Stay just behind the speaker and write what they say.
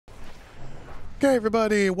Okay,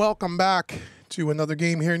 everybody, welcome back to another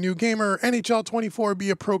game here. New gamer, NHL 24, be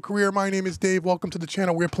a pro career. My name is Dave. Welcome to the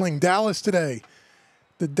channel. We're playing Dallas today.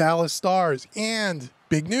 The Dallas Stars. And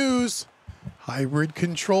big news, hybrid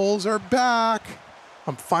controls are back.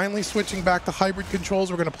 I'm finally switching back to hybrid controls.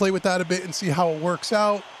 We're going to play with that a bit and see how it works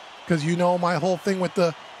out. Because you know my whole thing with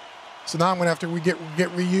the... So now I'm going to have to get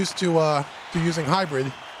reused to using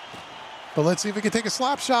hybrid. But let's see if we can take a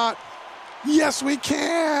slap shot. Yes, we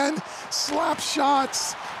can! Slap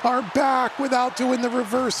shots are back without doing the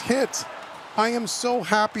reverse hit. I am so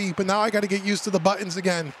happy, but now I got to get used to the buttons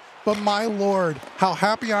again. But my lord, how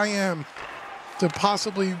happy I am to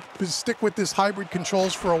possibly stick with this hybrid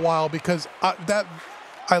controls for a while, because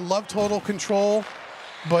I love total control,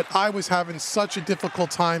 but I was having such a difficult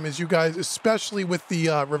time, as you guys, especially with the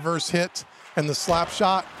reverse hit and the slap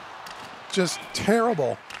shot. Just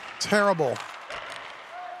terrible, terrible.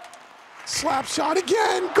 Slap shot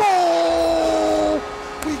again, goal!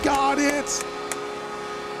 We got it.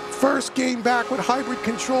 First game back with hybrid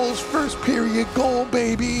controls, first period goal,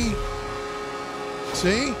 baby.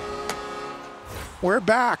 See? We're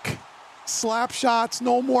back. Slap shots,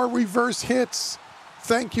 no more reverse hits.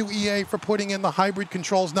 Thank you, EA, for putting in the hybrid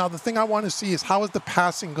controls. Now, the thing I want to see is how is the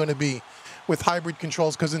passing going to be with hybrid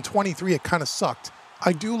controls, because in 23 it kind of sucked.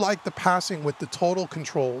 I do like the passing with the total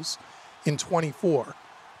controls in 24.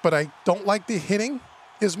 But I don't like the hitting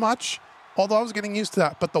as much, although I was getting used to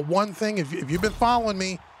that. But the one thing, if you've been following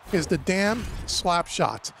me, is the damn slap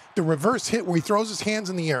shot. The reverse hit where he throws his hands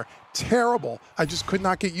in the air. Terrible. I just could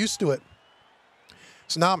not get used to it.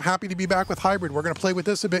 So now I'm happy to be back with hybrid. We're going to play with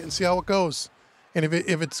this a bit and see how it goes. And if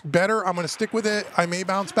it's better, I'm going to stick with it. I may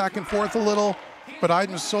bounce back and forth a little, but I'm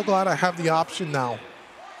just so glad I have the option now.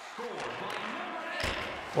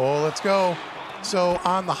 Oh, let's go. So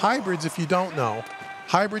on the hybrids, if you don't know,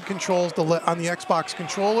 hybrid controls, on the Xbox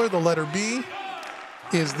controller, the letter B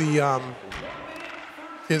is the A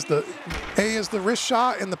is the wrist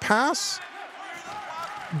shot and the pass.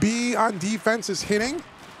 B on defense is hitting,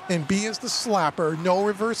 and B is the slapper. No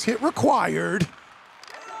reverse hit required.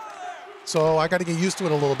 So I got to get used to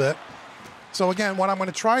it a little bit. So again, what I'm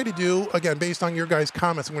going to try to do, again, based on your guys'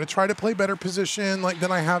 comments, I'm going to try to play better position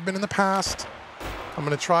than I have been in the past. I'm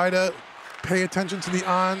going to try to pay attention to the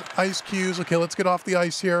on-ice cues. Okay, let's get off the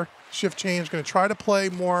ice here. Shift change. Going to try to play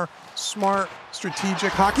more smart,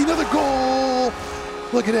 strategic hockey. Another goal!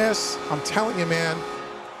 Look at this. I'm telling you, man.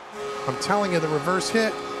 I'm telling you, the reverse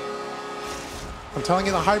hit. I'm telling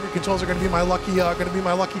you, the hybrid controls are going to be my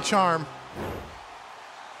lucky charm.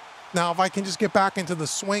 Now, if I can just get back into the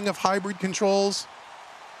swing of hybrid controls,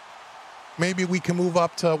 maybe we can move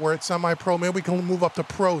up to where it's semi-pro. Maybe we can move up to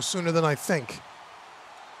pro sooner than I think.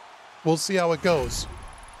 We'll see how it goes.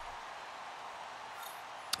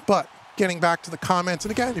 But getting back to the comments,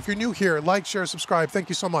 and again, if you're new here, like, share, subscribe. Thank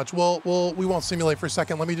you so much. We won't simulate for a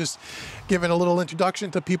second. Let me just give it a little introduction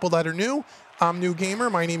to people that are new. I'm New Gamer.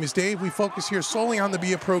 My name is Dave. We focus here solely on the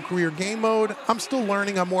Be a Pro career game mode. I'm still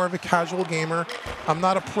learning. I'm more of a casual gamer. I'm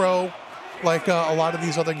not a pro like a lot of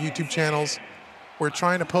these other YouTube channels. We're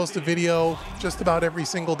trying to post a video just about every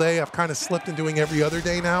single day. I've kind of slipped in doing every other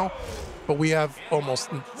day now. But we have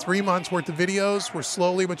almost 3 months worth of videos. We're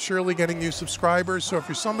slowly but surely getting new subscribers. So if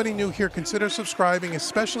you're somebody new here, consider subscribing,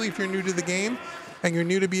 especially if you're new to the game and you're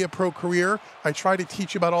new to Be a Pro career. I try to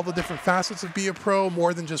teach you about all the different facets of Be a Pro,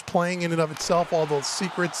 more than just playing in and of itself, all those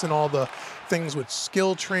secrets and all the things with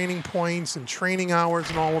skill training points and training hours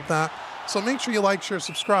and all of that. So make sure you like, share,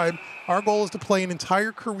 subscribe. Our goal is to play an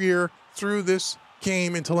entire career through this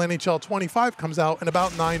game until NHL 25 comes out in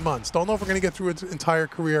about 9 months. Don't know if we're going to get through its entire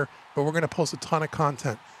career, but we're going to post a ton of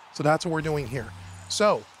content. So that's what we're doing here.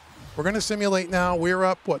 So we're going to simulate now. We're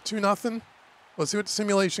up, what, 2-0? Let's see what the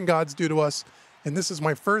simulation gods do to us. And this is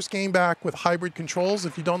my first game back with hybrid controls.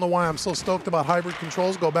 If you don't know why I'm so stoked about hybrid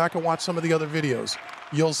controls, go back and watch some of the other videos.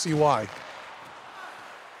 You'll see why.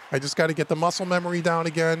 I just got to get the muscle memory down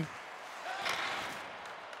again.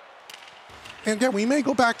 And again, we may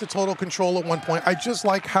go back to total control at one point. I just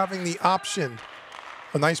like having the option.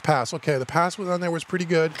 A nice pass. Okay, the pass was on there was pretty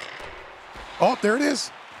good. Oh, there it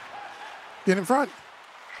is. Get in front.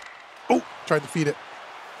 Oh, tried to feed it.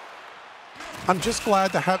 I'm just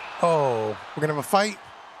glad to have... Oh, we're going to have a fight.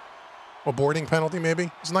 A boarding penalty,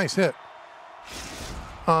 maybe. It's a nice hit.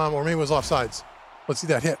 Or maybe it was offsides. Let's see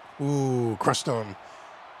that hit. Ooh, crushed him.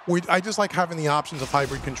 I just like having the options of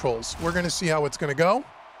hybrid controls. We're going to see how it's going to go.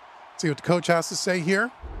 See what the coach has to say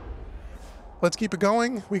here. Let's keep it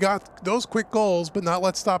going. We got those quick goals, but not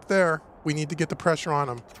let's stop there. We need to get the pressure on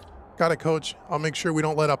them. Got it, coach. I'll make sure we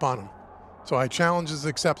don't let up on them. So I challenge is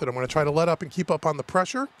accepted. I'm going to try to let up and keep up on the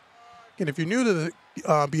pressure. And if you're new to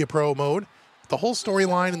the Be a Pro mode, the whole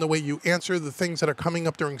storyline and the way you answer the things that are coming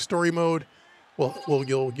up during story mode,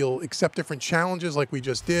 you'll accept different challenges like we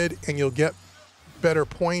just did, and you'll get better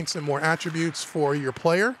points and more attributes for your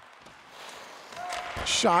player.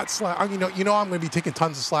 Shot, slap. You know I'm going to be taking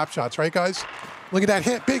tons of slap shots, right, guys? Look at that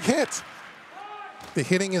hit, big hit. The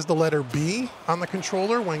hitting is the letter B on the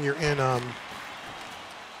controller when you're in.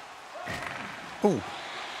 Ooh,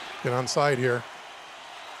 get onside here.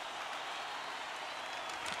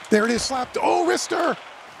 There it is, slapped. Oh, wrister.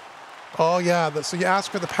 Oh yeah. So you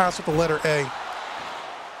ask for the pass with the letter A.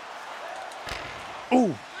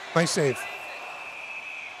 Ooh, nice save.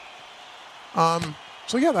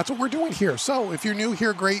 So yeah, that's what we're doing here. So if you're new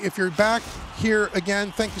here, great. If you're back here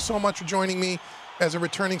again, thank you so much for joining me as a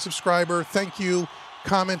returning subscriber. Thank you.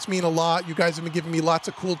 Comments mean a lot. You guys have been giving me lots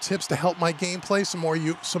of cool tips to help my gameplay, some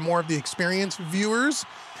more of the experienced viewers,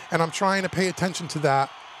 and I'm trying to pay attention to that.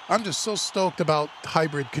 I'm just so stoked about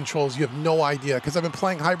hybrid controls. You have no idea, because I've been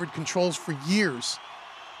playing hybrid controls for years,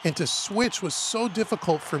 and to switch was so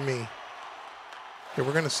difficult for me. Okay,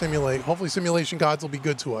 we're going to simulate. Hopefully simulation gods will be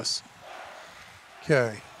good to us.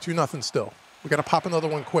 Okay, 2-0 still. We got to pop another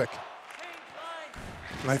one quick.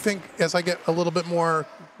 And I think as I get a little bit more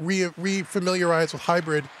re-familiarized with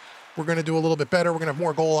hybrid, we're going to do a little bit better. We're going to have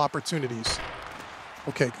more goal opportunities.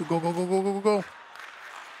 Okay, go, go, go, go, go, go, go.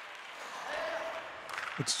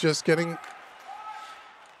 It's just getting...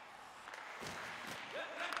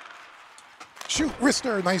 Shoot,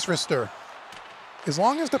 wrister, nice wrister. As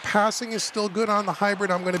long as the passing is still good on the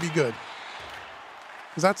hybrid, I'm going to be good.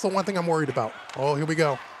 Because that's the one thing I'm worried about. Oh, here we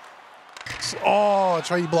go. Oh,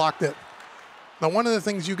 that's right, he blocked it. Now, one of the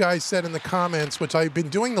things you guys said in the comments, which I've been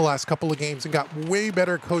doing the last couple of games and got way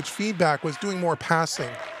better coach feedback, was doing more passing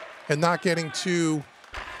and not getting to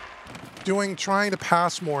trying to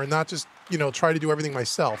pass more and not just, try to do everything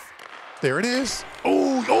myself. There it is.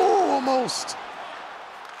 Oh, almost.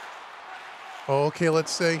 Okay,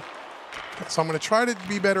 let's see. So I'm going to try to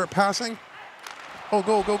be better at passing. Oh,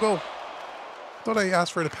 go, go, go. Thought I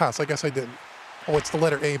asked for it to pass. I guess I didn't. Oh, it's the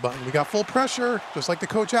letter A button. We got full pressure, just like the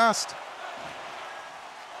coach asked.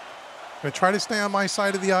 I'm going to try to stay on my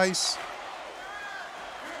side of the ice.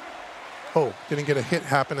 Oh, didn't get a hit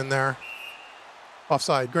happening there.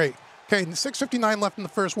 Offside, great. Okay, 6:59 left in the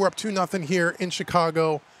first. We're up 2-0 here in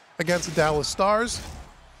Chicago against the Dallas Stars.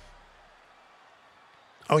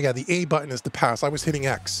 Oh yeah, the A button is the pass. I was hitting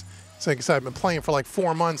X. So like I said, I've been playing for like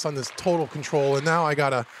 4 months on this total control, and now I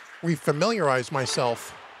gotta refamiliarize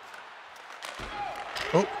myself.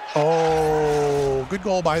 Oh, good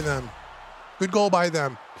goal by them. Good goal by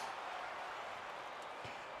them.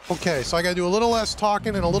 Okay, so I gotta do a little less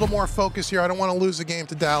talking and a little more focus here. I don't want to lose the game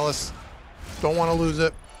to Dallas. Don't want to lose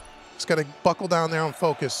it. Just gotta buckle down there and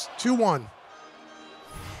focus. 2-1.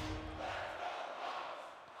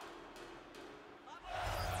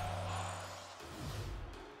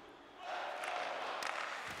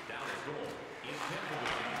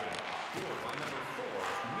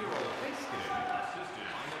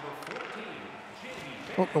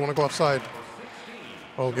 Oh, I want to go offside.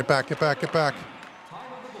 Oh, get back, get back, get back.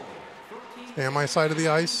 Stay on my side of the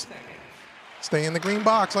ice. Stay in the green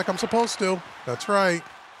box like I'm supposed to. That's right.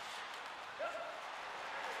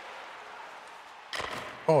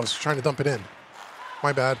 Oh, I was trying to dump it in.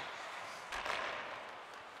 My bad.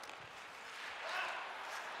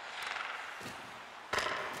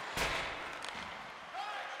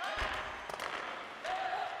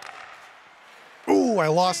 Ooh, I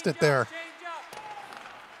lost it there.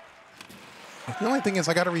 The only thing is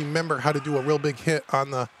I got to remember how to do a real big hit on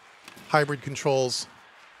the hybrid controls.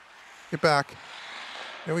 Get back.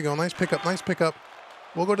 There we go. Nice pickup. Nice pickup.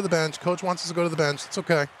 We'll go to the bench. Coach wants us to go to the bench. It's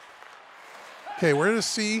okay. Okay, we're to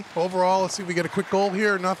C overall. Let's see if we get a quick goal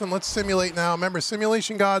here. Nothing. Let's simulate now. Remember,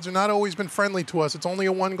 simulation gods are not always been friendly to us. It's only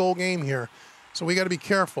a 1-goal game here. So we got to be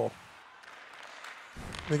careful.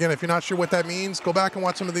 And again, if you're not sure what that means, go back and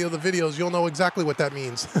watch some of the other videos. You'll know exactly what that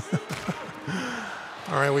means.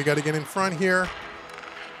 All right, we got to get in front here.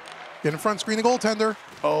 Get in front, screen the goaltender.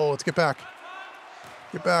 Oh, let's get back.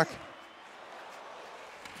 Get back.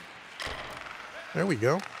 There we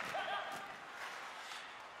go.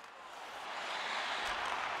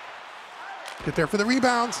 Get there for the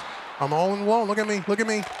rebounds. I'm all alone. Look at me. Look at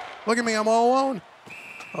me. Look at me. I'm all alone.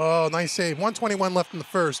 Oh, nice save. 1:21 left in the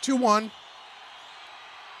first. 2-1.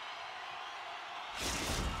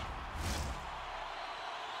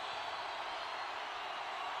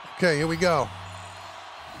 Okay, here we go.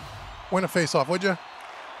 Win a face-off, would you?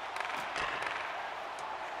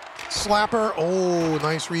 Slapper. Oh,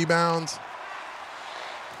 nice rebound.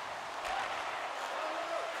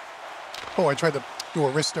 Oh, I tried to do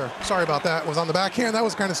a wrister. Sorry about that. It was on the backhand. That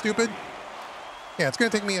was kind of stupid. Yeah, it's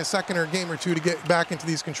going to take me a second or a game or two to get back into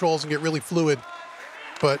these controls and get really fluid.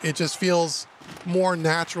 But it just feels more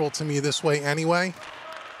natural to me this way anyway.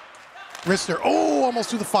 Wrister. Oh,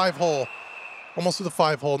 almost to the 5-hole. Almost to the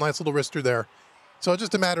 5-hole. Nice little wrister there. So it's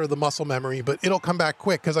just a matter of the muscle memory, but it'll come back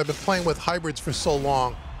quick because I've been playing with hybrids for so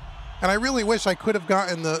long. And I really wish I could have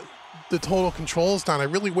gotten the total controls down. I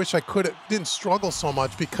really wish I didn't struggle so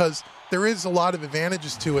much because there is a lot of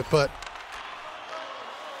advantages to it, but...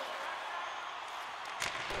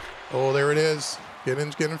 Oh, there it is. Get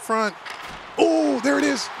in front. Oh, there it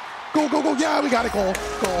is. Go, go, go. Yeah, we got it. Goal,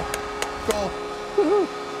 goal, goal.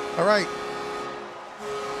 Woohoo. All right.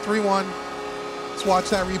 3-1. Let's watch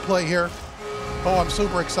that replay here. Oh, I'm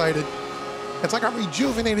super excited. It's like I'm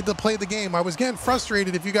rejuvenated to play the game. I was getting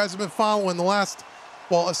frustrated if you guys have been following the last,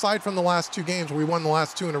 well, aside from the last 2 games where we won the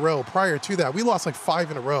last 2 in a row. Prior to that, we lost like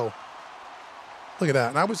 5 in a row. Look at that.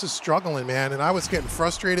 And I was just struggling, man. And I was getting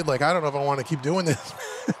frustrated. Like, I don't know if I want to keep doing this.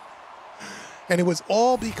 And it was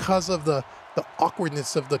all because of the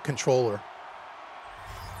awkwardness of the controller.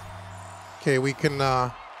 Okay, we can,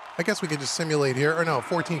 I guess we could just simulate here. Or no,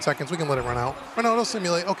 14 seconds. We can let it run out. Oh, no, it'll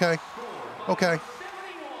simulate. Okay. Okay.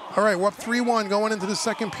 All right, we're up 3-1 going into the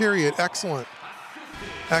second period. Excellent.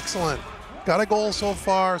 Excellent. Got a goal so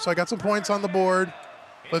far, so I got some points on the board.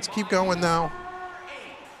 Let's keep going now.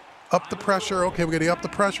 Up the pressure. Okay, we got to up the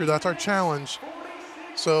pressure. That's our challenge.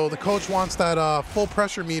 So the coach wants that full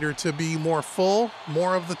pressure meter to be more full,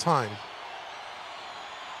 more of the time.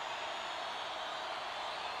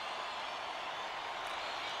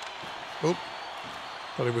 Oop.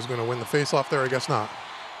 Thought he was going to win the face-off there. I guess not.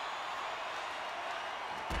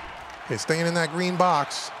 Okay, staying in that green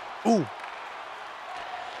box. Ooh.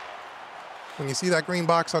 When you see that green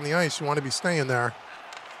box on the ice, you want to be staying there.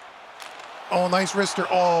 Oh, nice wrister.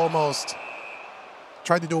 Oh, almost.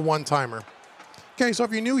 Tried to do a one-timer. Okay, so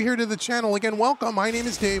if you're new here to the channel, again, welcome. My name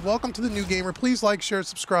is Dave. Welcome to the New Gamer. Please like, share,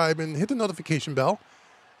 subscribe, and hit the notification bell.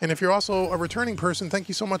 And if you're also a returning person, thank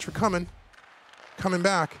you so much for coming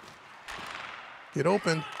back. Get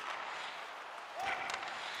open.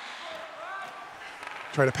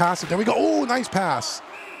 Try to pass it. There we go. Oh, nice pass.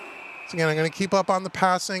 So again, I'm going to keep up on the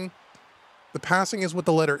passing. The passing is with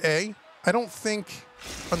the letter A. I don't think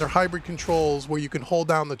under hybrid controls where you can hold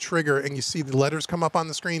down the trigger and you see the letters come up on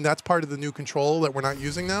the screen, that's part of the new control that we're not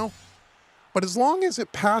using now. But as long as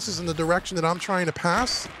it passes in the direction that I'm trying to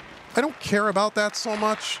pass, I don't care about that so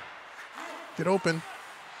much. Get open.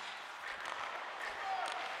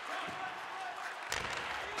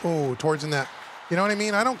 Oh, towards the net. You know what I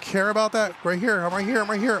mean? I don't care about that. Right here. I'm right here. I'm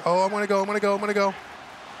right here. Oh, I'm going to go. I'm going to go. I'm going to go.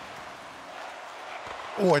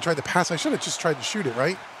 Oh, I tried to pass. I should have just tried to shoot it,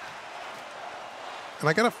 right? And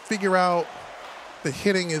I got to figure out the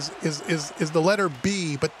hitting is the letter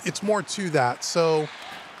B, but it's more to that. So,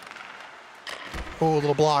 oh, a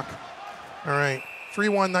little block. All right.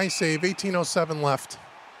 3-1, nice save. 18:07 left.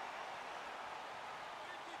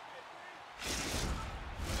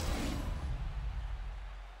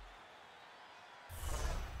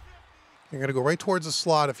 You're going to go right towards the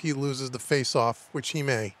slot if he loses the face-off, which he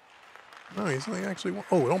may. No, he's like actually...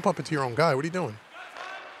 Oh, don't bump into your own guy. What are you doing?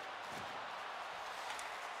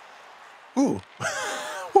 Ooh.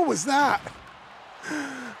 What was that?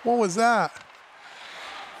 What was that?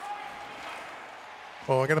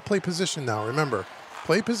 Oh, I got to play position now. Remember,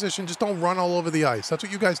 play position. Just don't run all over the ice. That's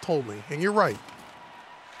what you guys told me, and you're right.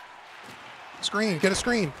 Screen. Get a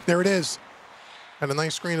screen. There it is. Had a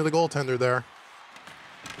nice screen of the goaltender there.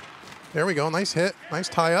 There we go. Nice hit. Nice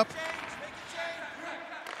tie-up.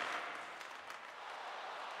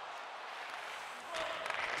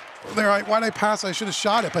 There, why'd I pass? I should have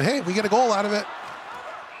shot it. But hey, we get a goal out of it.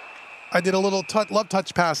 I did a little love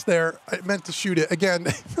touch pass there. I meant to shoot it. Again,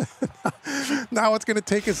 now it's going to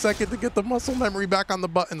take a second to get the muscle memory back on the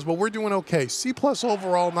buttons, but we're doing okay. C+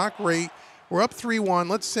 overall, not great. We're up 3-1.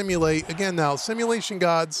 Let's simulate. Again now, simulation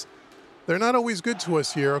gods, they're not always good to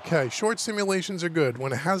us here. Okay, short simulations are good.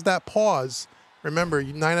 When it has that pause, remember,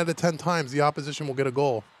 9 out of 10 times the opposition will get a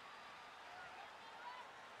goal.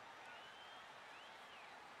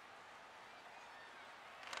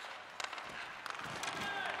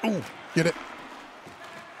 Ooh, get it.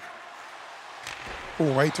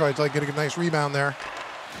 Ooh, right to right, like getting a nice rebound there.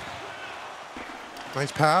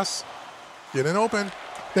 Nice pass. Get in open.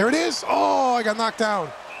 There it is. Oh, I got knocked down.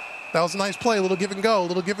 That was a nice play. A little give and go. A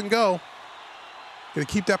little give and go. Gonna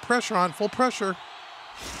keep that pressure on. Full pressure.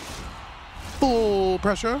 Full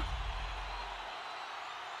pressure.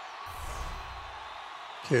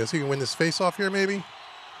 Okay, so you can win this face-off here, maybe.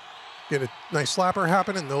 Get a nice slapper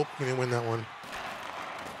happening. Nope, he didn't win that one.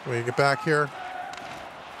 Let me get back here.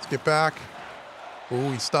 Let's get back.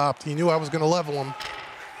 Ooh, he stopped. He knew I was going to level him.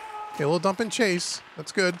 Okay, a little dump and chase.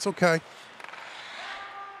 That's good. It's okay.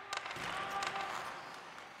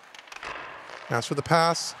 As for the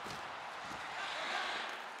pass.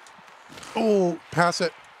 Oh, pass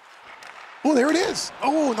it. Oh, there it is.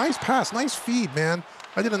 Oh, nice pass. Nice feed, man.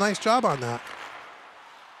 I did a nice job on that.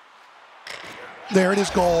 There it is,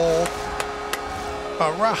 goal.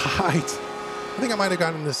 All right. I think I might have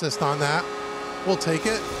gotten an assist on that. We'll take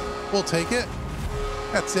it. We'll take it.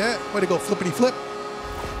 That's it. Way to go, flippity flip.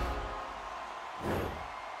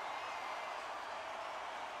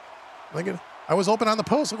 Look at it. I was open on the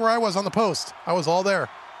post. Look where I was on the post. I was all there.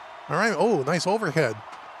 All right. Oh, nice overhead.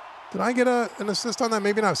 Did I get an assist on that?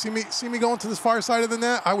 Maybe not. See me going to this far side of the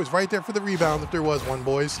net? I was right there for the rebound if there was one,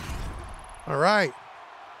 boys. All right.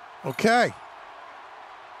 Okay.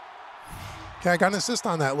 Okay, I got an assist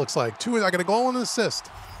on that, looks like. I got a goal and an assist.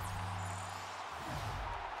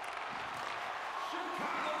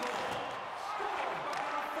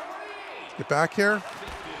 Let's get back here.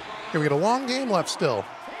 Okay, we got a long game left still.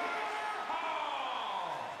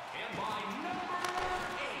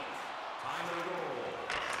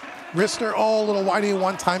 Rister, oh, a little wide. Didn't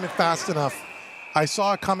one time it fast enough. I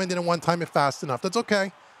saw it coming, didn't one time it fast enough. That's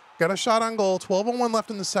okay. Got a shot on goal. 12:01 left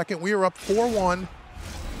in the second. We are up 4-1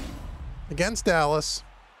 against Dallas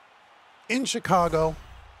in Chicago.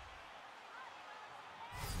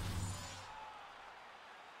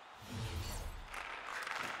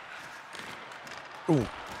 Ooh.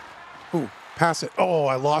 Ooh. Pass it. Oh,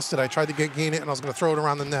 I lost it. I tried to gain it, and I was going to throw it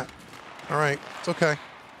around the net. All right. It's okay.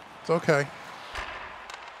 It's okay.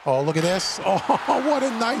 Oh, look at this. Oh, what a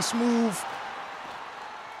nice move.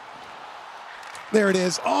 There it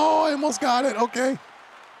is. Oh, I almost got it. Okay.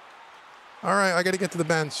 All right, I got to get to the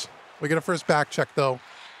bench. We get a first back check, though.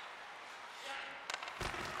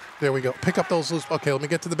 There we go. Pick up those loose. Okay, let me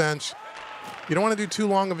get to the bench. You don't want to do too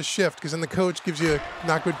long of a shift because then the coach gives you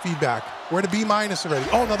not good feedback. We're at a B- already.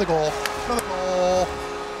 Oh, another goal. Another goal.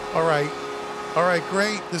 All right. All right,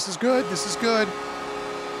 great. This is good. This is good.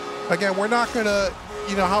 Again, we're not going to...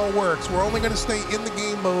 You know how it works. We're only going to stay in the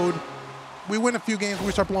game mode. We win a few games,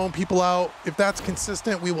 we start blowing people out. If that's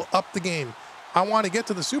consistent, we will up the game. I want to get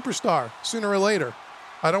to the superstar sooner or later.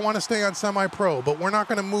 I don't want to stay on semi-pro, but we're not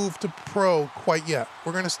going to move to pro quite yet.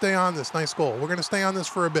 We're going to stay on this. Nice goal. We're going to stay on this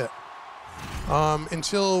for a bit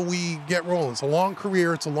until we get rolling. It's a long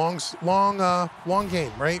career. It's a long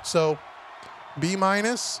game, right? So B-.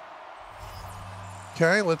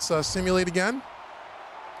 Okay, let's simulate again.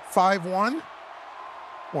 5-1.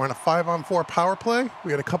 We're on a 5-on-4 power play.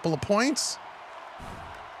 We had a couple of points.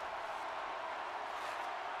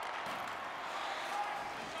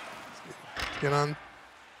 Get on.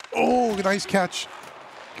 Oh, nice catch.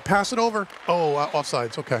 Pass it over. Oh,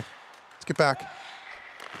 offsides. Okay. Let's get back.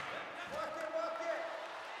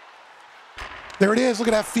 There it is. Look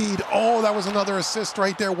at that feed. Oh, that was another assist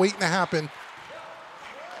right there waiting to happen.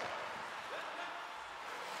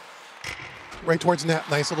 Right towards net.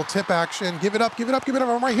 Nice little tip action. Give it up, give it up, give it up.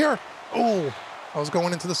 I'm right here. Oh, I was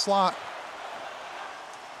going into the slot.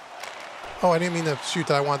 Oh, I didn't mean to shoot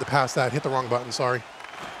that. I wanted to pass that. Hit the wrong button. Sorry.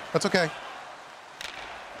 That's okay.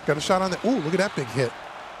 Got a shot on that. Ooh, look at that big hit.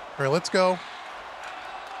 All right, let's go.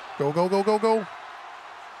 Go, go, go, go, go.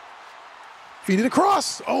 Feed it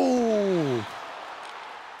across. Oh.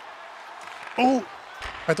 Oh.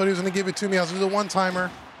 I thought he was going to give it to me. I was going to do the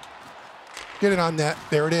one-timer. Get it on net.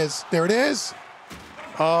 There it is. There it is.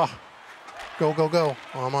 Go, go, go.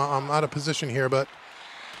 Oh, I'm out of position here, but.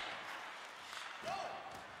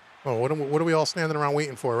 Oh, what are we all standing around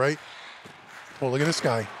waiting for, right? Oh, look at this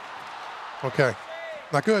guy. Okay.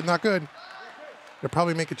 Not good, not good. They'll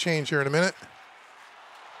probably make a change here in a minute.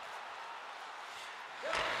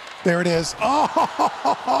 There it is.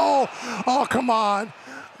 Oh, oh, come on.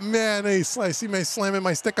 Man, I see me slamming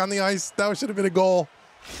my stick on the ice. That should have been a goal.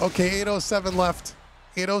 Okay, 8:07 left.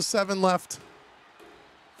 8:07 left.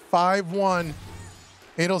 5-1.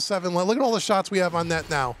 8:07 left. Look at all the shots we have on net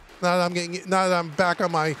now. Now that I'm back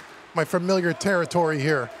on my familiar territory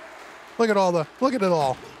here. Look at it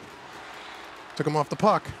all. Took him off the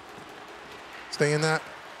puck. Stay in that.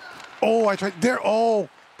 Oh, I tried there. Oh,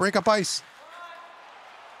 break up ice.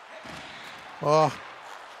 Oh.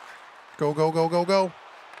 Go, go, go, go, go.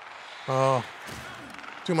 Oh.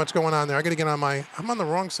 Too much going on there. I got to get on I'm on the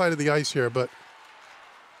wrong side of the ice here, but.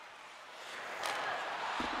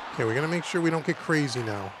 Okay, we're going to make sure we don't get crazy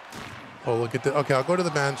now. Oh, look at the, okay, I'll go to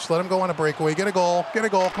the bench. Let him go on a breakaway. Get a goal. Get a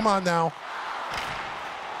goal. Come on now.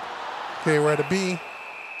 Okay, we're at a B.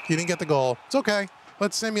 He didn't get the goal. It's okay.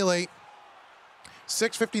 Let's simulate.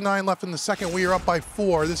 6:59 left in the second. We are up by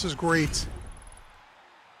 4. This is great.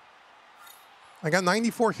 I got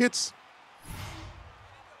 94 hits.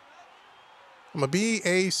 I'm a B,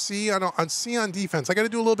 A, C on C on defense. I got to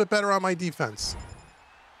do a little bit better on my defense.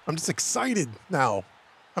 I'm just excited now.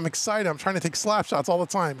 I'm excited. I'm trying to take slap shots all the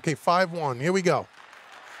time. Okay, 5-1. Here we go.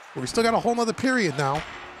 We still got a whole nother period now.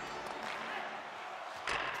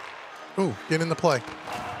 Ooh, get in the play.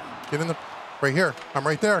 Get in the... Right here. I'm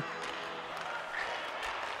right there.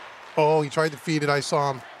 Oh, he tried to feed it. I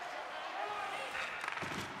saw him.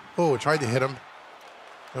 Oh, tried to hit him.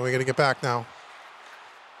 And we got to get back now.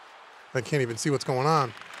 I can't even see what's going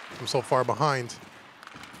on. I'm so far behind.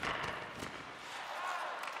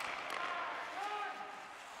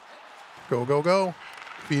 Go, go, go.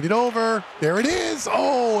 Feed it over. There it is.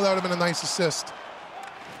 Oh, that would have been a nice assist.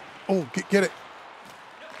 Oh, get it.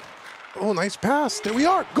 Oh, nice pass. There we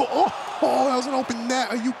are. Go. Oh, that was an open net.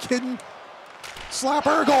 Are you kidding?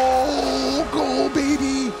 Slapper. Goal. Goal,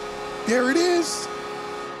 baby. There it is.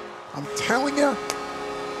 I'm telling you.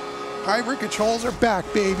 Hybrid controls are back,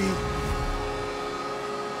 baby.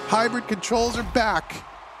 Hybrid controls are back.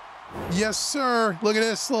 Yes, sir. Look at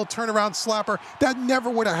this little turnaround slapper. That never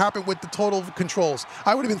would have happened with the total controls.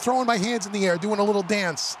 I would have been throwing my hands in the air, doing a little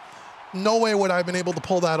dance. No way would I have been able to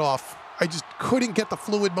pull that off. I just couldn't get the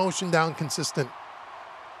fluid motion down consistent.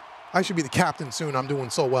 I should be the captain soon. I'm doing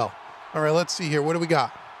so well. All right, let's see here. What do we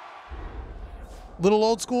got? Little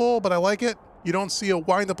old school, but I like it. You don't see a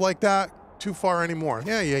wind-up like that too far anymore.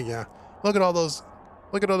 Yeah. Look at all those.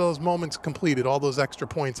 Look at all those moments completed, all those extra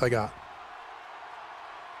points I got.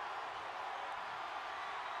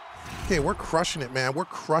 Okay, we're crushing it, man. We're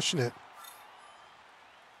crushing it.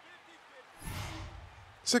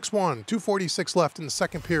 6-1, 2:46 left in the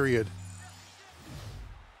second period.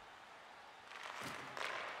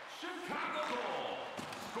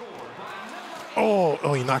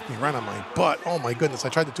 Oh, he knocked me right on my butt. Oh my goodness, I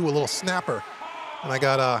tried to do a little snapper, and I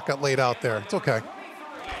got laid out there. It's okay.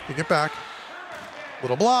 You get back.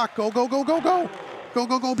 Little block. Go, go, go, go, go. Go,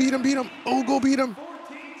 go, go. Beat him, beat him. Oh, go beat him.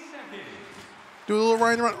 Do a little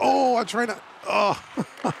Ryan run. Oh, I'm trying to. Oh,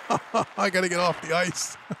 I got to get off the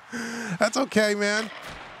ice. That's okay, man.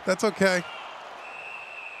 That's okay.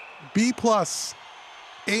 B+,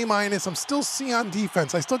 A-. I'm still C on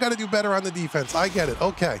defense. I still got to do better on the defense. I get it.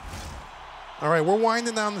 Okay. All right, we're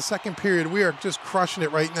winding down the second period. We are just crushing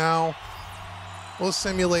it right now. We'll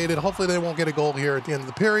simulate it. Hopefully they won't get a goal here at the end of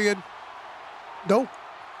the period. Nope.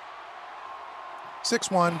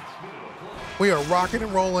 6-1. We are rocking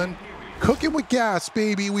and rolling. Cooking with gas,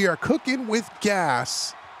 baby. We are cooking with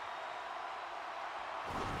gas.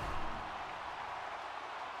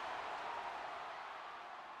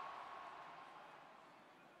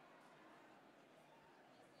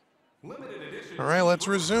 All right, let's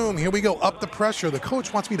resume. Here we go. Up the pressure. The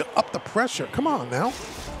coach wants me to up the pressure. Come on now.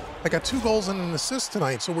 I got 2 goals and an assist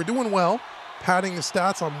tonight, so we're doing well. Padding the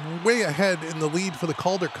stats. I'm way ahead in the lead for the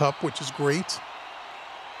Calder Cup, which is great.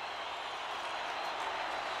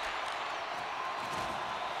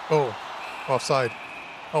 Oh, offside.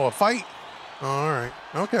 Oh, a fight? All right.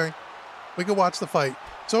 Okay. We can watch the fight.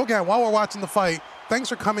 So again, while we're watching the fight, thanks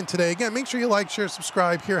for coming today. Again, make sure you like, share,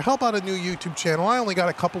 subscribe here. Help out a new YouTube channel. I only got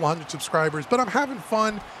a couple hundred subscribers, but I'm having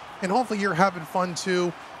fun, and hopefully you're having fun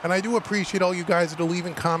too. And I do appreciate all you guys that are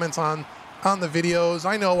leaving comments on the videos.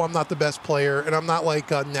 I know I'm not the best player, and I'm not like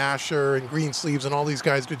Nasher and Greensleeves and all these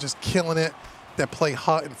guys that are just killing it, that play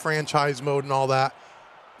HUT and franchise mode and all that.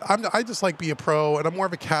 I just like be a pro, and I'm more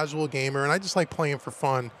of a casual gamer, and I just like playing for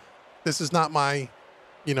fun. This is not my,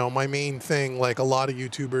 my main thing like a lot of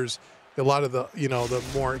YouTubers. A lot of the, the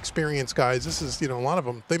more experienced guys, this is, a lot of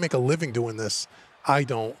them, they make a living doing this. I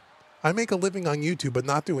don't. I make a living on YouTube, but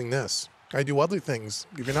not doing this. I do other things.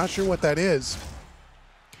 If you're not sure what that is,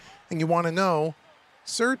 and you want to know,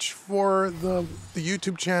 search for the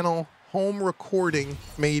YouTube channel Home Recording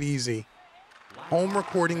Made Easy. Home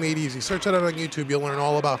Recording Made Easy. Search that out on YouTube. You'll learn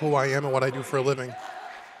all about who I am and what I do for a living.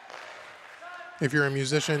 If you're a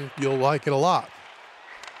musician, you'll like it a lot.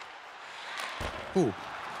 Ooh.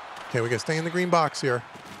 Okay, we got to stay in the green box here.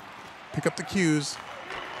 Pick up the cues.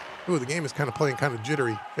 Ooh, the game is playing kind of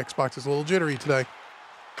jittery. Xbox is a little jittery today.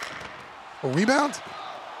 A rebound?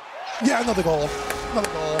 Yeah, another goal. Another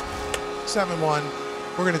goal. 7-1.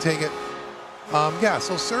 We're going to take it. Yeah,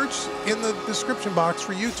 so search in the description box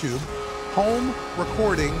for YouTube. Home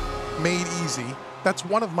Recording Made Easy. That's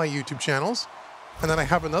one of my YouTube channels. And then I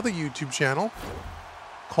have another YouTube channel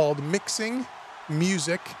called Mixing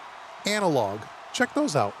Music Analog. Check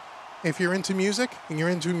those out. If you're into music and you're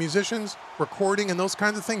into musicians, recording and those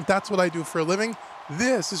kinds of things, that's what I do for a living.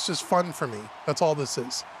 This is just fun for me. That's all this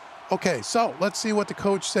is. Okay, so let's see what the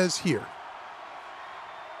coach says here.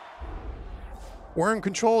 We're in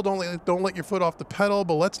control. Don't let your foot off the pedal,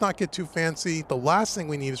 but let's not get too fancy. The last thing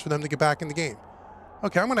we need is for them to get back in the game.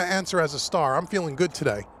 Okay, I'm going to answer as a star. I'm feeling good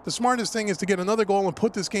today. The smartest thing is to get another goal and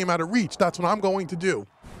put this game out of reach. That's what I'm going to do.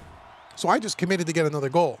 So I just committed to get another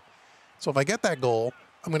goal. So if I get that goal,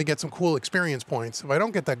 I'm going to get some cool experience points. If I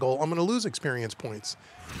don't get that goal, I'm going to lose experience points.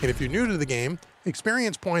 And if you're new to the game,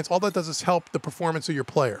 experience points, all that does is help the performance of your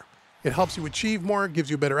player. It helps you achieve more, gives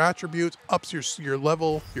you better attributes, ups your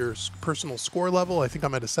level, your personal score level. I think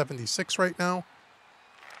I'm at a 76 right now.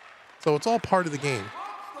 So it's all part of the game.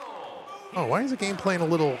 Oh, why is the game playing a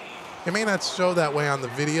little... It may not show that way on the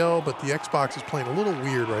video, but the Xbox is playing a little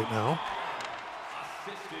weird right now.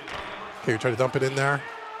 Okay, we try to dump it in there.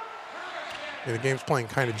 Yeah, the game's playing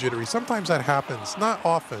kind of jittery. Sometimes that happens, not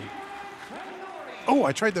often. Oh,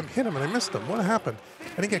 I tried to hit him and I missed him. What happened?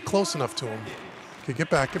 I didn't get close enough to him. Okay,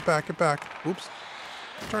 get back, get back, get back. Oops.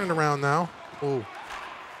 Turn it around now. Oh.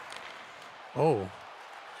 Oh.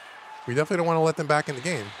 We definitely don't want to let them back in the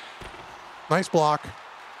game. Nice block.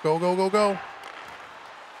 Go, go, go, go.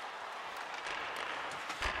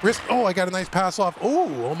 Risk. Oh, I got a nice pass off.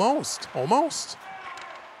 Oh, almost. Almost.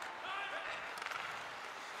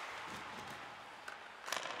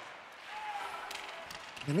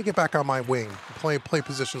 Let me get back on my wing and play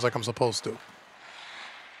positions like I'm supposed to.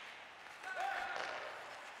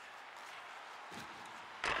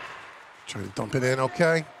 Trying to dump it in.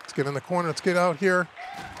 Okay. Let's get in the corner. Let's get out here.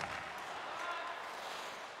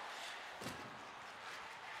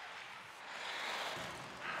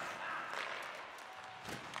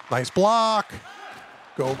 Nice block.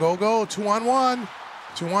 Go, go, go. 2-on-1.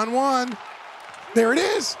 2-on-1. There it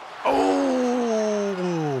is.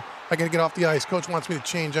 Oh, I got to get off the ice. Coach wants me to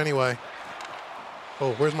change anyway.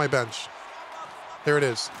 Oh, where's my bench? There it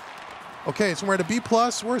is. Okay, so we're at a B+.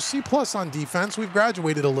 We're a C+ on defense. We've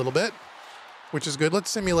graduated a little bit, which is good. Let's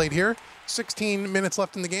simulate here. 16 minutes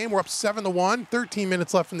left in the game. We're up 7-1. 13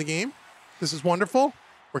 minutes left in the game. This is wonderful.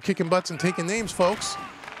 We're kicking butts and taking names, folks.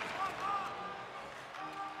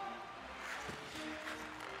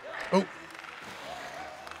 Oh.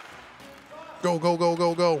 Go, go, go,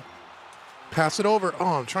 go, go. Pass it over.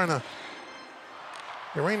 Oh, I'm trying to...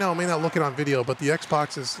 Yeah, right now, I may not look it on video, but the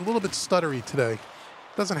Xbox is a little bit stuttery today.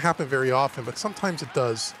 Doesn't happen very often, but sometimes it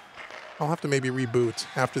does. I'll have to maybe reboot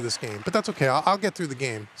after this game, but that's okay. I'll get through the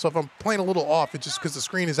game. So if I'm playing a little off, it's just because the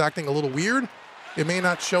screen is acting a little weird. It may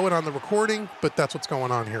not show it on the recording, but that's what's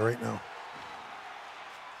going on here right now.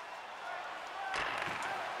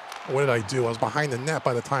 What did I do? I was behind the net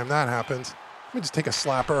by the time that happened. Let me just take a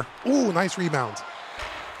slapper. Ooh, nice rebound.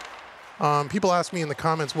 People ask me in the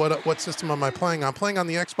comments what system am I playing on. I'm playing on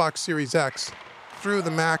the Xbox Series X through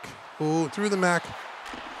the Mac. Ooh, through the Mac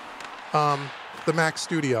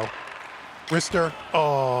Studio. Wrister.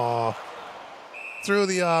 Oh. Through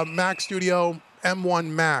the Mac Studio M1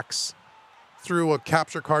 Max. Through a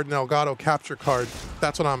capture card, an Elgato capture card.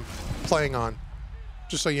 That's what I'm playing on.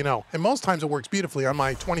 Just so you know. And most times it works beautifully on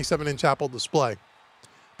my 27-inch Apple display.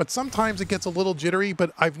 But sometimes it gets a little jittery,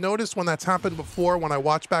 but I've noticed when that's happened before, when I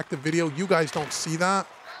watch back the video, you guys don't see that.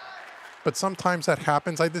 But sometimes that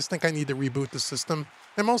happens. I just think I need to reboot the system.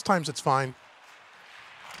 And most times it's fine.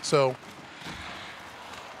 So.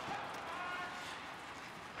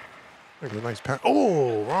 There's a nice pass.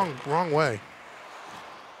 Oh, wrong way.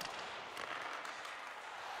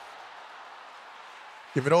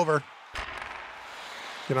 Give it over.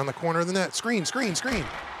 Get on the corner of the net. Screen, screen, screen.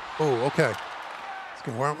 Oh, okay.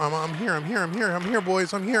 I'm here,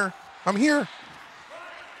 boys. I'm here.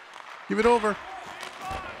 Give it over.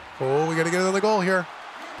 Oh, we got to get another goal here.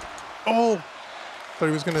 Oh, thought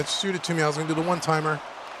he was going to shoot it to me. I was going to do the one-timer.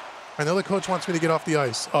 I know the coach wants me to get off the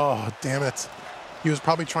ice. Oh, damn it. He was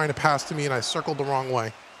probably trying to pass to me, and I circled the wrong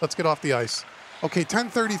way. Let's get off the ice. Okay,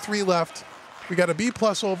 10:33 left. We got a B+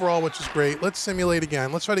 overall, which is great. Let's simulate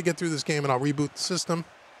again. Let's try to get through this game, and I'll reboot the system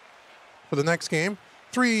for the next game.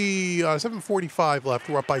 7:45 left.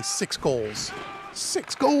 We're up by 6 goals.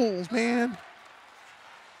 6 goals, man.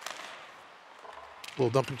 Little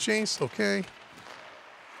dump and chase. Okay.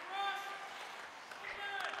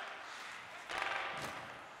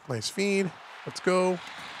 Nice feed. Let's go.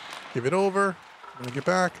 Give it over. I'm gonna get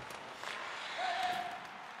back.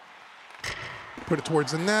 Put it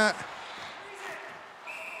towards the net.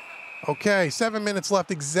 Okay, 7 minutes left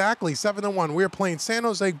exactly. 7-1. We're playing San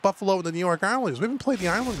Jose, Buffalo, and the New York Islanders. We haven't played the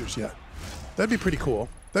Islanders yet. That'd be pretty cool.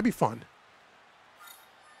 That'd be fun.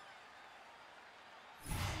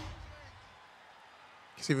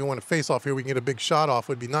 See if we want to face off here, we can get a big shot off.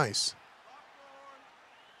 Would be nice.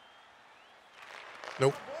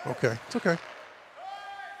 Nope. Okay. It's okay.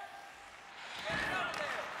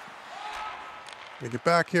 Let me get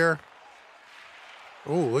back here.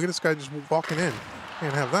 Oh, look at this guy just walking in.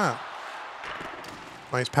 Can't have that.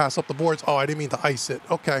 Nice pass up the boards. Oh, I didn't mean to ice it.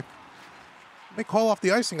 Okay. Let me call off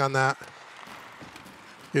the icing on that.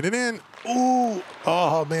 Get it in. Ooh.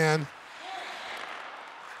 Oh, man.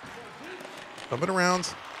 Dump it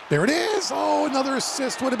around. There it is. Oh, another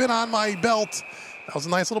assist would have been on my belt. That was a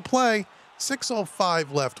nice little play.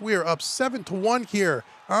 6:05 left. We are up 7-1 here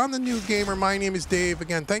on the New Gamer. My name is Dave.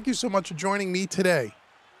 Again, thank you so much for joining me today.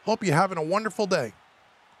 Hope you're having a wonderful day.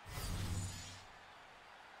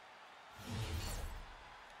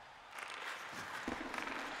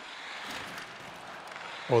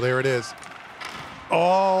 Oh, there it is. Oh,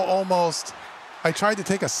 almost. I tried to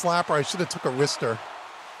take a slapper. I should have took a wrister.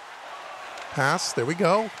 Pass. There we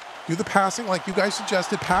go. Do the passing like you guys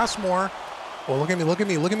suggested. Pass more. Oh, look at me. Look at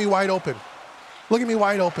me. Look at me wide open. Look at me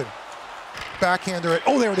wide open. Backhander it.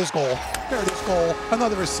 Oh, there it is. Goal. There it is. Goal.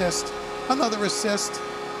 Another assist. Another assist.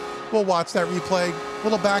 We'll watch that replay.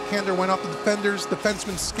 Little backhander went off the defender's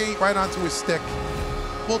defenseman's skate right onto his stick.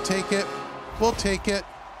 We'll take it. We'll take it.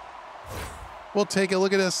 We'll take it.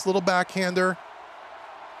 Look at this little backhander.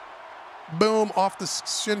 Boom, off the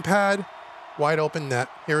shin pad. Wide open net.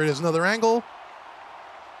 Here it is, another angle.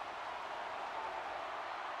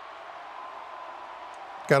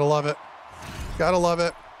 Gotta love it. Gotta love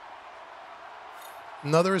it.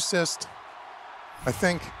 Another assist. I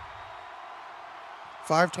think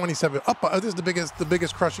 5:27. Up. This is the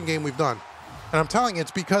biggest crushing game we've done. And I'm telling you,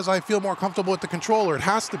 it's because I feel more comfortable with the controller. It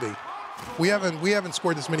has to be. We haven't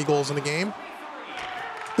scored this many goals in a game.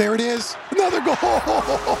 There it is. Another goal.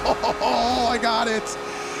 I got it.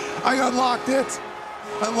 I unlocked it.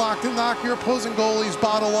 Unlocked it. Knock your opposing goalie's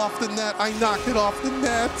bottle off the net. I knocked it off the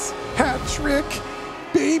net. Hat trick,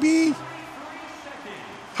 baby.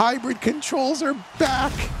 Hybrid controls are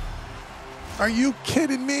back. Are you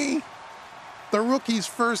kidding me? The rookie's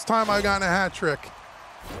first time I got a hat trick.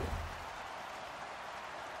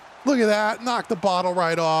 Look at that. Knocked the bottle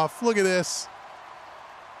right off. Look at this.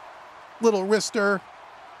 Little wrister.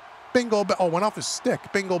 Bingo. Oh, went off his stick.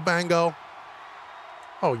 Bingo, bango.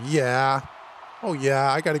 Oh, yeah. Oh,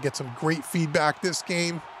 yeah. I got to get some great feedback this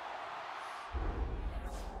game.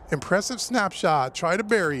 Impressive snapshot. Try to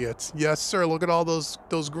bury it. Yes, sir. Look at all those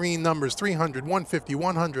green numbers. 300, 150,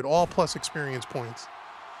 100, all plus experience points.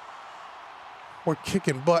 We're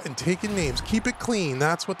kicking butt and taking names. Keep it clean.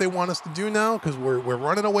 That's what they want us to do now because we're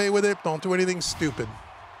running away with it. Don't do anything stupid.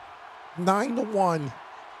 9-1.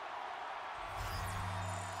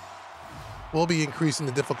 We'll be increasing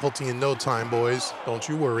the difficulty in no time, boys. Don't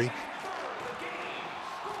you worry.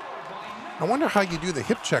 I wonder how you do the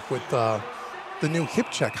hip check with the new hip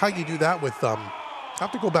check. How you do that with I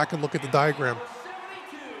have to go back and look at the diagram.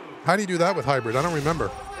 How do you do that with hybrid? I don't remember.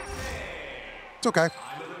 It's okay.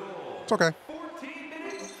 It's okay.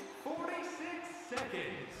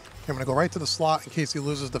 I'm going to go right to the slot in case he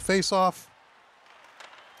loses the face-off.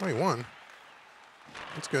 Oh, he won.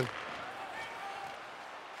 That's good.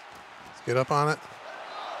 Let's get up on it.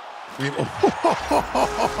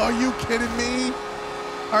 Are you kidding me?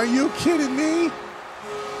 Are you kidding me?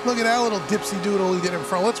 Look at that little dipsy doodle he did in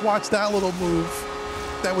front. Let's watch that little move.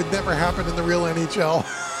 That would never happen in the real NHL.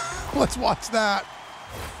 Let's watch that.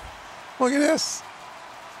 Look at this.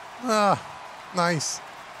 Ah, nice.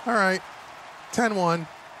 All right. 10-1.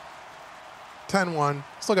 10-1.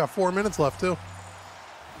 Still got 4 minutes left, too.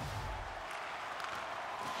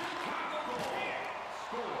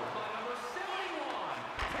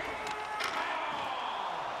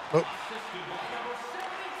 Oh.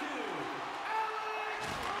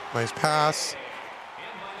 Nice pass.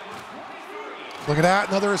 Look at that.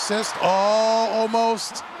 Another assist. Oh,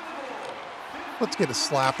 almost. Let's get a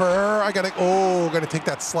slapper. Gotta take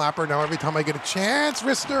that slapper now every time I get a chance.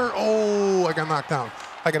 Wrister. Oh, I got knocked down.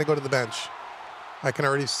 I gotta go to the bench. I can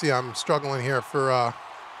already see I'm struggling here for,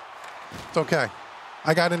 it's okay.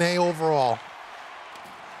 I got an A overall.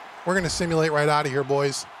 We're going to simulate right out of here,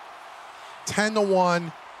 boys.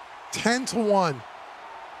 10-1. 10-1.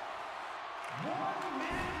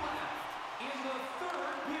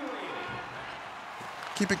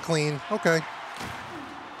 Keep it clean. Okay.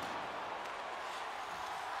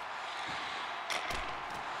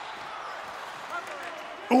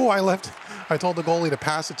 Oh, I told the goalie to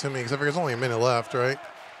pass it to me because there's only a minute left, right?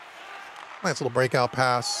 Nice little breakout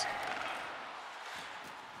pass.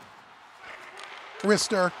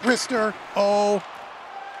 Wrister. Oh.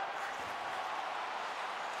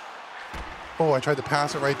 Oh, I tried to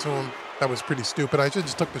pass it right to him. That was pretty stupid. I should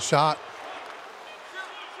just took the shot.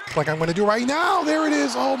 Like I'm going to do right now. There it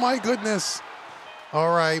is. Oh, my goodness.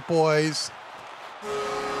 All right, boys.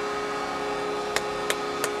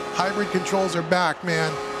 Hybrid controls are back,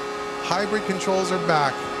 man. Hybrid controls are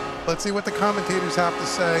back. Let's see what the commentators have to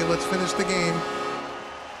say. Let's finish the game.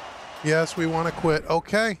 Yes, we want to quit.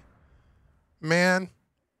 Okay. Man,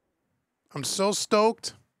 I'm so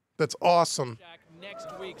stoked. That's awesome. Next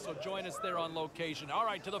week, so join us there on location. All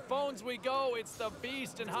right, to the phones we go. It's the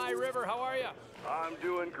Beast in High River. How are you? I'm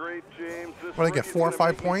doing great, James. This What, I get 4 or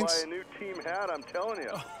 5 points? buy a new team hat, I'm telling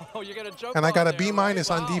you. Oh, you're gonna joke. And I got a there, B-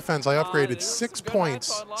 right? on defense. I upgraded 6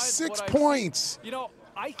 points. 6 points. You know,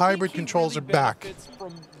 I think Hybrid he controls really are back. benefits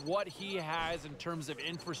from what he has in terms of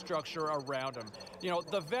infrastructure around him. You know,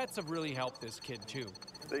 the vets have really helped this kid too.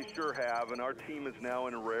 They sure have, and our team is now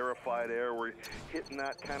in a rarefied air. We're hitting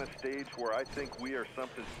that kind of stage where I think we are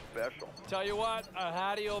something special. Tell you what, a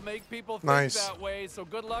Hattie will make people think Nice. that way, so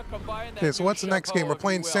good luck on buying that. Okay, so what's the next game? We're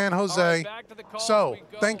playing San Jose. Right, back to the calls So, we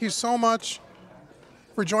go. thank you so much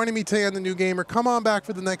for joining me today on The New Gamer. Come on back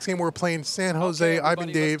for the next game. We're playing San Jose. Okay, I've been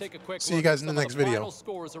everybody, let's Dave. take a quick See you look guys at in the some of next the video. final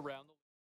scores around